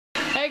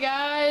Hey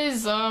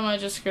guys, I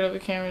just screwed up the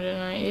camera,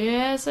 didn't I?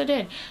 Yes, I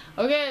did.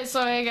 Okay,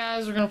 so hey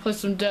guys, we're gonna play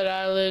some Dead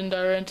Island.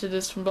 I rented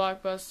this from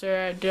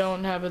Blockbuster. I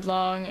don't have it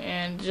long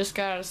and just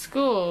got out of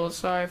school.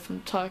 Sorry if I'm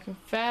talking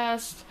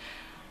fast.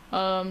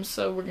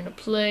 So we're gonna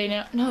play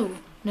now.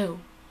 No.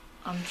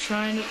 I'm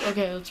trying to.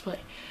 Okay, let's play.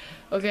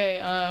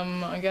 Okay,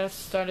 I gotta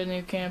start a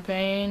new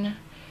campaign.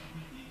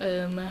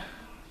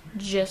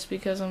 Just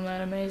because I'm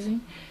that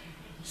amazing.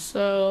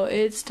 So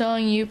it's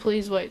telling you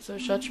please wait, so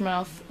shut your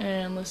mouth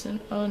and listen.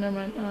 Oh,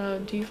 never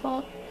mind.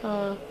 Default?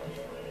 I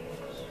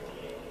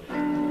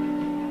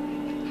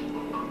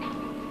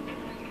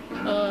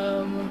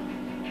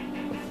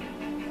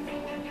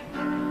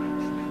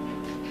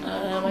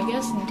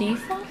guess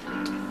default?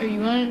 Or you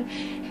want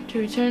to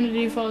return to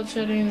default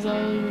settings,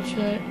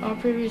 all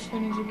previous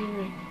settings will be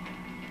read.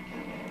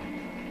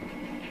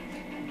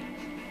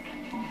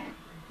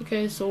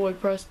 Okay, so I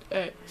pressed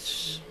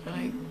X.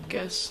 I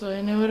guess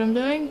I know what I'm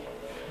doing.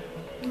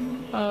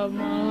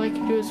 All I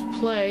can do is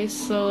play,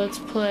 so let's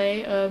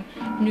play a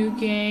new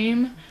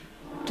game.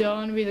 Don't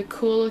want to be the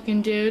cool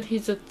looking dude.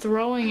 He's a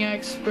throwing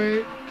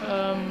expert.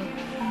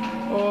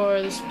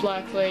 Or this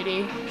black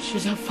lady.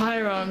 She's a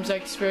firearms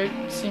expert.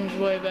 Seems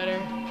way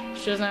better.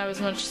 She doesn't have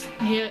as much.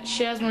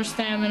 She has more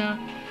stamina.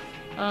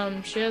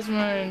 She has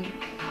more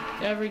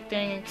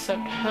everything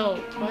except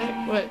health.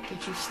 What?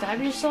 Did you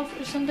stab yourself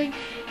or something?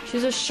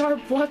 She's a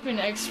sharp weapon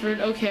expert.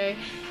 Okay,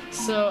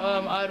 so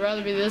I'd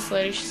rather be this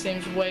lady. She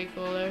seems way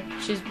cooler.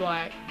 She's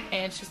black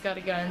and she's got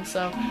a gun.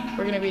 So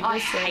we're gonna be this lady. I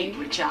hate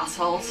rich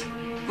assholes,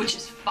 which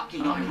is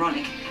fucking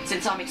ironic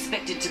since I'm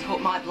expected to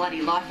put my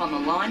bloody life on the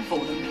line for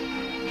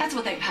them. That's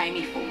what they pay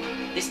me for.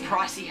 This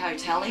pricey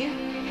hotel here.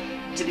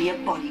 To be a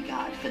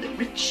bodyguard for the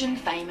rich and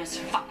famous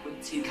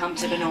fuckwits who come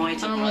to Benoit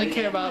to I don't really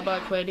care about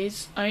black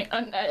ladies.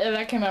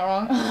 That came out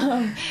wrong.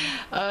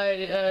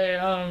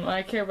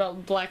 I care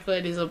about black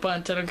ladies a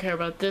bunch. I don't care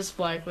about this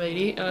black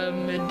lady.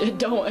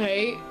 Don't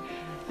hate.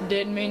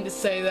 Didn't mean to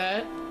say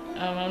that.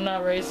 I'm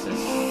not racist.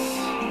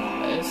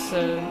 If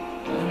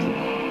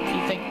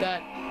you think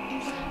that,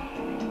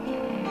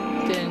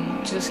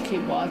 then just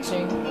keep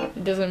watching.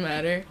 It doesn't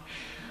matter.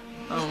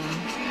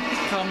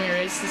 Call me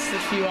racist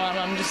if you want.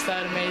 I'm just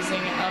that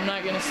amazing. I'm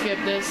not gonna skip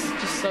this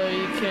just so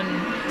you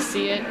can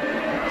see it.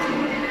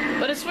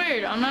 But it's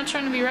weird. I'm not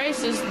trying to be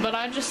racist, but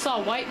I just saw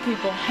white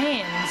people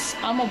hands.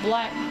 I'm a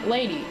black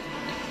lady.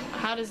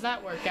 How does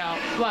that work out?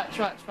 Watch.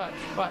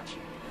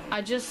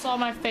 I just saw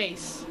my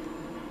face.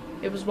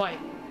 It was white.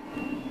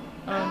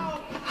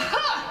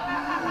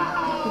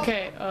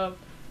 Okay,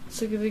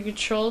 let's look at the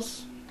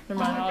controls.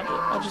 Never mind,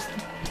 I'll just...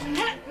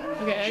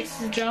 Okay,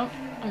 X is jump.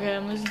 Okay,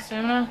 I'm losing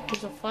stamina.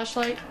 There's a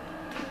flashlight.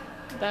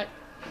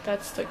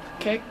 That's the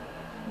kick.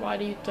 Why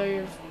do you throw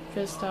your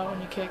fist out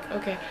when you kick?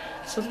 Okay,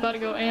 so it's about to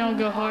go anal,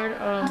 go hard.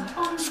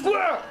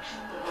 Squirrel!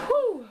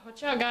 Whoo!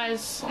 Watch out,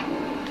 guys.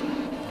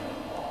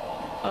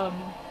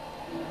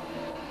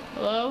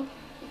 Hello?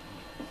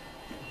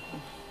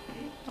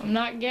 I'm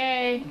not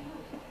gay.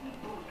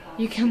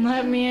 You can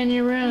let me in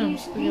your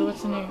rooms. Okay,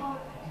 what's in here?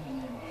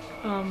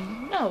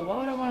 No, why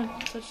would I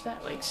want to touch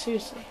that? Like,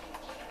 seriously.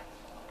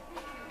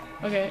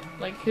 Okay,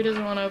 like, who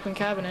doesn't want to open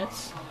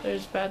cabinets?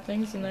 There's bad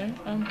things in there.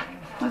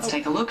 Let's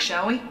take a look,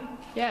 shall we?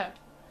 Yeah.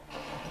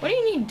 What do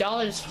you need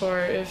dollars for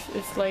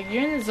if like,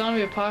 you're in the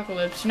zombie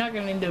apocalypse, you're not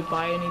gonna need to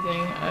buy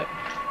anything. I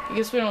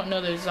guess we don't know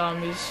there's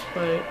zombies,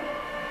 but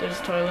there's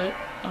a toilet.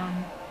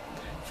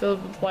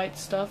 Filled with white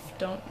stuff.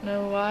 Don't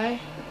know why.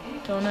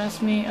 Don't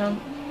ask me.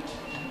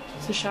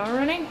 Is the shower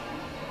running?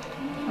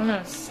 I don't know,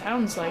 it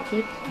sounds like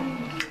it.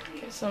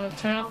 Okay, so I'm gonna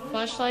turn off the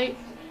flashlight,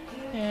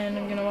 and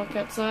I'm gonna walk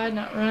outside,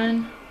 not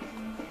run.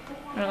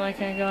 I don't like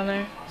how I go in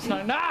there. It's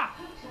not. Ah!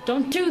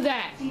 Don't do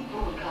that!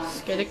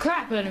 Scare the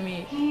crap out of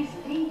me.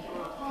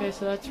 Okay,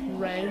 so that's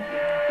red.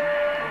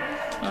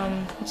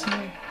 What's in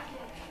here?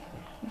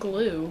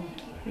 Glue.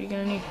 What are you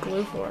gonna need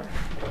glue for?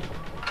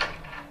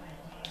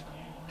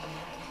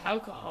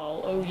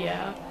 Alcohol. Oh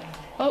yeah.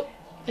 Oh,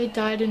 they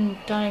died in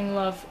dying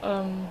love.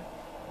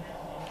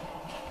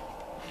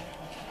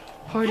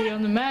 Party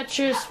on the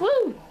mattress.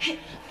 Woo!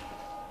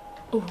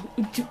 Oh.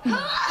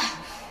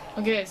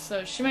 Okay,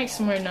 so she makes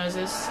some weird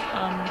noises.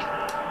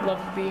 Love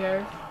to be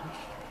her.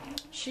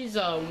 She's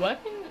a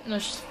weapon? No,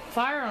 she's a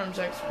firearms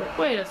expert.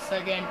 Wait a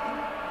second.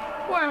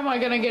 Where am I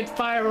gonna get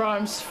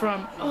firearms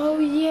from? Oh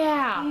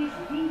yeah!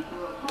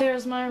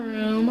 There's my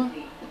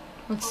room.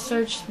 Let's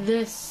search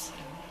this.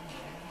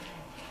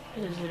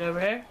 Is it over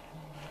here?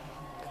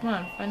 Come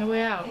on, find a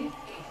way out.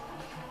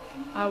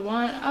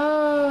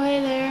 Oh, hey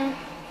there.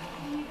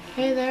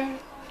 Hey there.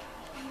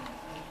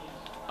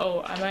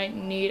 Oh, I might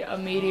need a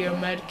meteor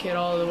med kit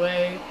all the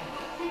way.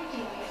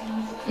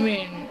 I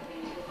mean,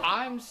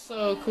 I'm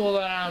so cool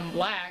that I'm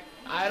black.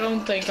 I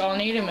don't think I'll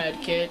need a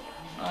med kit.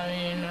 I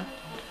mean,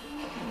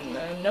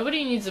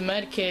 nobody needs a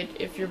med kit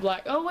if you're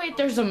black. Oh wait,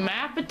 there's a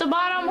map at the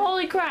bottom?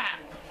 Holy crap!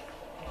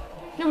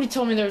 Nobody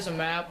told me there's a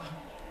map.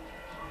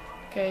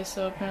 Okay,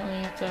 so apparently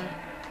you have to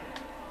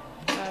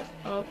back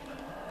up.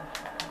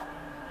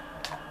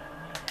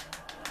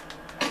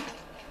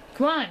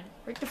 Come on,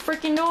 break the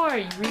freaking door,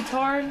 you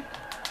retard.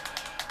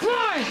 Come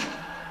on!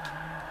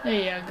 There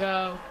you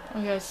go.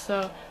 Okay,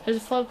 so there's a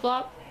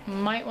flip-flop.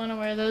 Might want to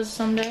wear those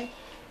someday.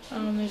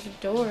 There's a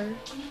door.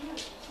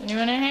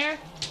 Anyone in here?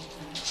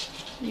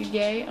 You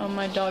gay? Oh,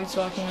 my dog's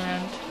walking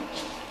around.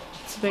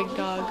 It's a big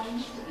dog.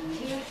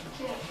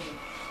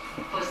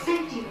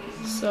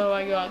 So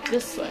I go out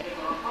this way.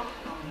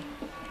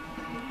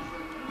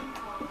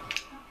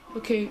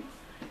 Okay,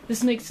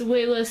 this makes it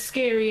way less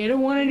scary. I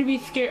don't want it to be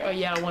scary. Oh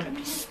yeah, I want it to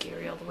be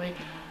scary all the way.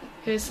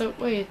 Okay, so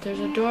wait, there's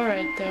a door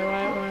right there.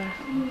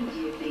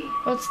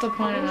 What's the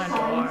point in that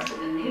door?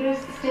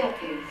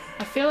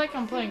 I feel like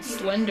I'm playing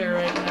Slender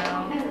right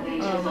now.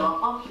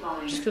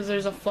 Just because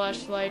there's a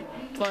flashlight.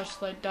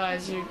 Flashlight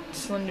dies, your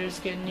Slender's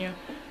getting you.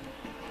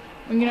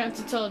 I'm gonna have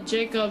to tell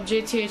Jacob,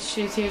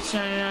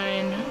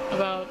 JTH99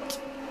 about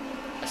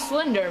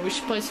Slender. We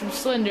should play some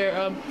Slender.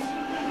 Oh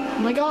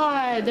my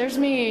god, there's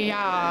me.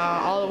 Yeah,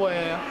 all the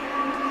way.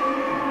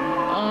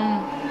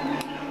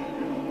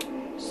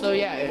 So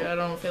yeah, I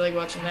don't feel like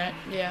watching that.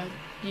 Yeah,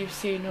 you've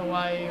seen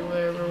why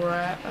wherever we're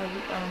at. I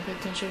don't pay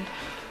attention.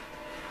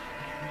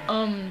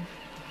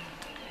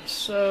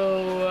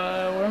 So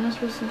where am I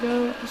supposed to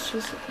go? It's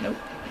just nope.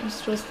 I'm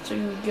supposed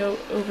to go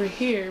over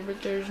here, but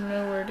there's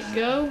nowhere to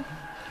go.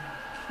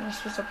 I'm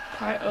supposed to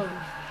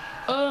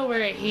oh,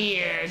 we're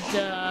here.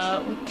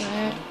 Duh. What the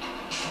heck?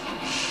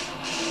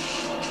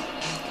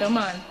 Come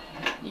on,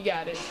 you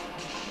got it.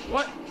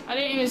 What? I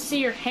didn't even see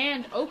your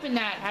hand open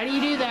that. How do you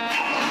do that?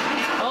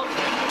 Oh,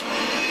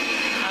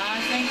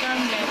 I think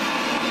I'm dead.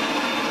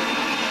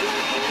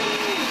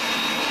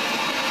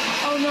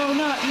 Oh no,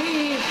 not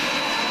me.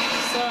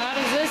 So how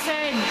does this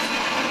end? Oh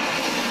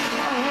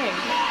hey,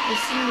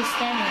 there's somebody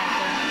standing out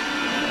there.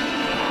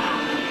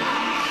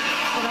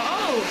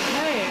 Oh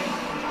hey.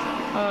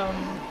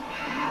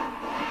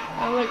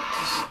 That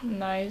looked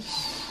nice.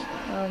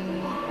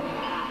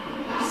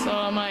 So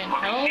am I in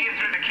hell? See you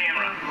through the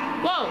camera.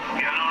 Whoa!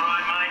 Feeling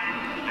alright, mate?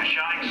 The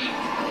shakes?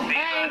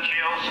 Hey!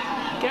 Chills?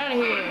 Get out of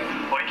here.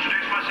 I'll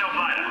introduce myself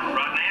later.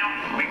 Right now,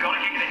 we gotta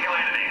get you the hell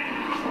out of there.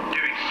 Do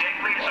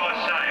exactly as I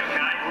say,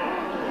 okay?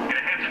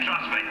 You're gonna have to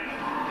trust me.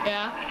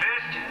 Yeah?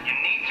 First, you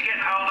need to get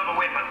hold of a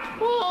weapon.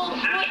 Well,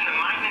 Search in the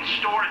maintenance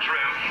storage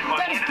room.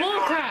 that is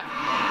bullcrap.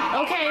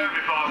 Okay. Move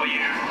if I were you.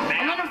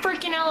 I'm Now, in a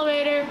freaking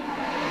elevator.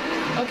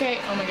 Okay,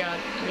 oh my god.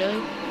 Really?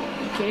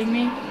 Are you kidding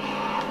me?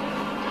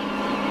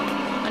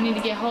 I need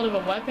to get hold of a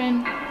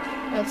weapon?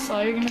 That's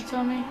all you're gonna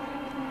tell me?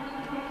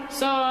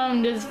 So,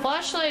 does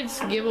flashlights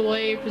give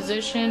away your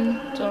position?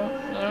 I don't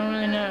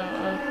really know.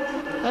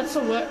 That's a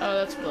what? Oh,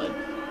 that's blood.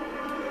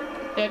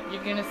 Yep,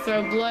 you're gonna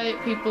throw blood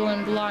at people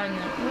and blind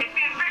them. get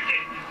the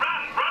infected.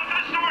 Run! Run for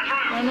the storage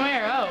room! Run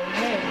where? Oh,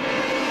 hey.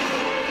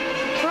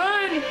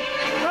 Run!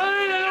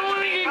 Run! I don't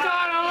want to get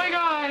caught! Oh my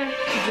god!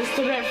 Just a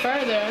bit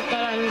further. I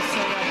thought I was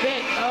like a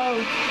bit.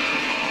 Oh.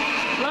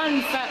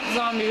 Run, fat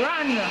zombie,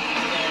 run!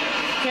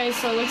 Okay,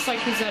 so it looks like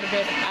he's got a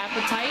bit of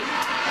appetite.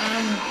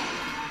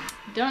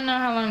 Don't know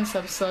how long this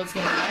episode's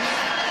gonna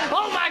last.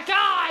 Oh my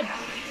god!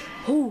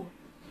 Ooh.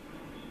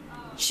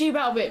 She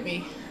about bit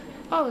me.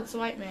 Oh, it's a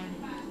white man.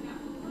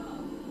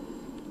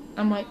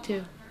 I'm white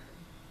too.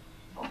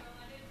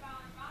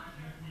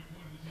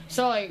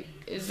 So, like,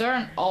 is there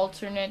an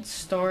alternate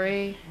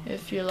story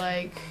if you're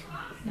like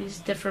these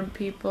different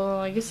people?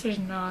 I guess there's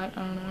not.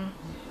 I don't know.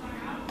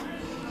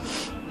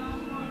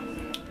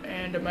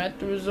 And I'm at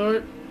the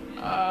resort.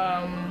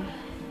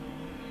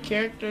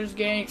 Characters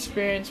gain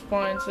experience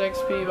points,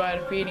 XP by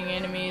defeating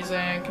enemies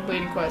and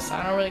completing quests.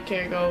 I don't really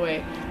care. Go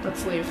away.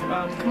 Let's leave.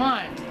 Come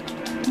on.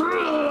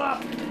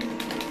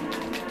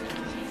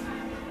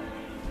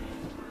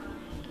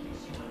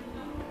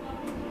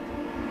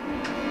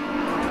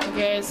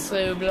 Okay,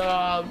 so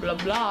blah blah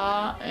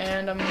blah,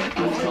 and I'm.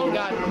 Oh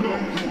god.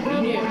 What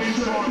are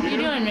you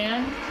doing,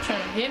 man?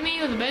 Trying to hit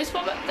me with a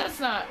baseball bat? That's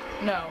not.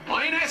 No.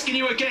 I ain't asking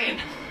you again.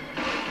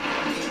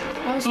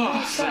 I was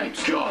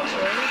Thank God.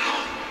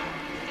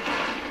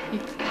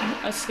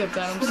 I skipped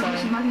that, I'm sorry. I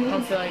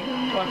don't feel like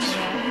watching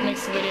that. It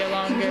makes the video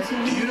longer.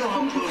 Do you know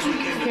how close we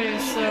came? Okay,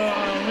 so,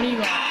 what do you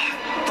want?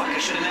 Fuck, I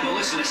should have never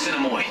listened to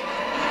Cinemoy.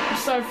 I'm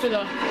sorry for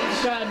the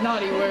bad,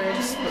 naughty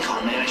words.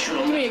 God, man, I should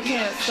have. Give me a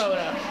can of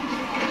soda. I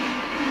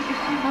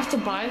have to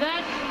buy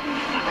that?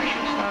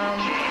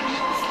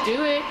 Let's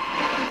do it.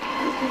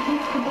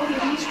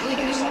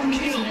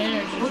 It's an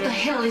energy What the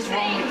drink. hell is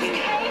wrong with you?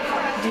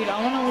 Dude, I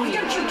wanna leave.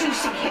 Don't you do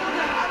something?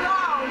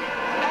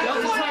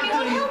 Don't Why talk don't to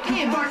you me. help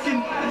him?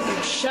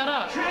 Dude, shut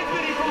up. I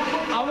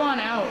want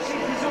out.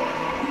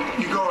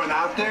 You going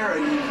out there? Are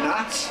you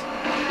nuts?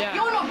 Yeah.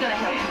 You're not gonna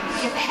help him.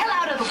 Get the hell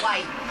out of the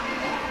way.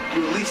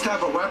 You at least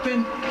have a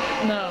weapon?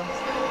 No.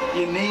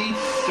 You need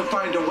to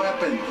find a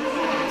weapon.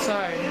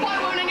 Sorry. Why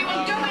won't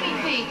anyone do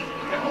anything?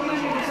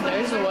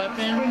 There's a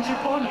weapon. I'd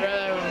rather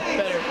have a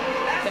better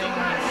thing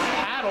like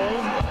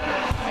paddle.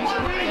 I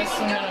guess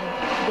I'm gonna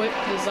whip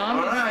the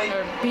zombies Alright.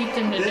 or beat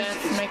them to This death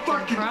is and make them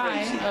fucking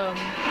cry. crazy.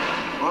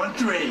 On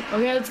 3.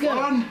 Okay, let's go.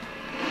 1,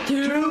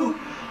 2,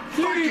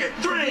 fuck it,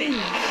 3.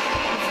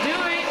 Let's do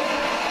it.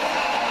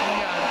 Oh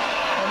my god.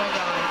 Oh my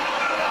god.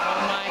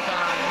 Oh my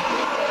god.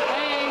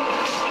 Hey,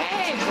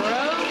 hey,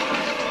 bro.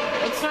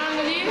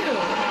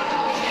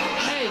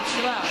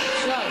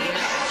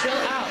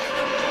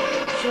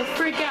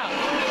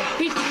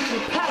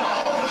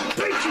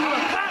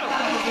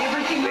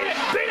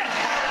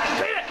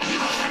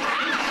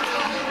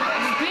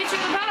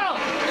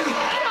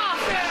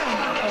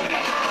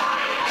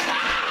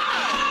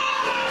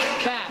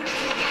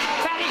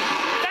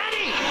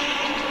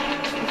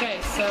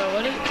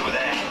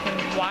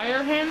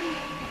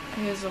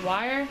 is a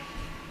wire.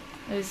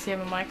 Does he have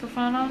a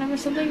microphone on him or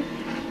something?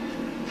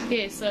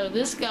 Okay, so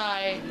this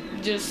guy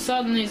just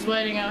suddenly is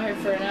waiting out here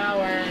for an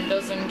hour and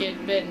doesn't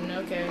get bitten.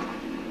 Okay.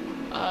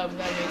 That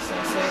makes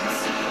no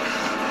sense.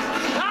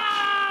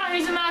 Ah!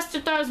 He's a master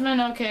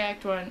throgsman. Okay,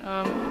 Act 1.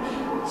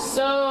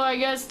 So I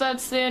guess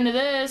that's the end of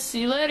this.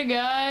 See you later,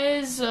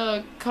 guys.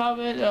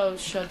 Comment. Oh,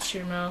 shut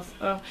your mouth.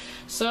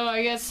 So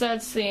I guess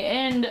that's the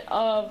end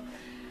of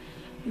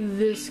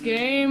this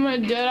game,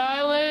 Dead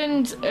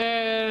Island,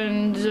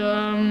 and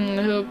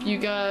hope you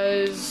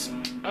guys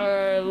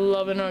are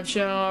loving our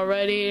channel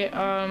already.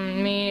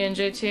 Me and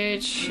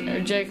JTH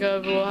or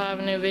Jacob will have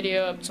a new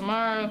video up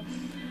tomorrow.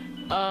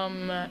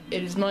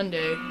 It is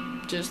Monday.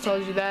 Just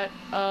told you that.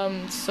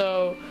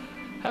 So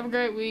have a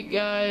great week,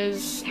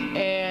 guys.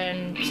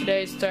 And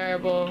today's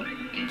terrible.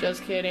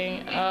 Just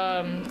kidding.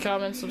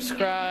 Comment,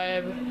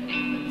 subscribe,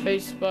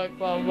 Facebook,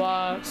 blah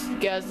blah. See you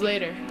guys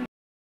later.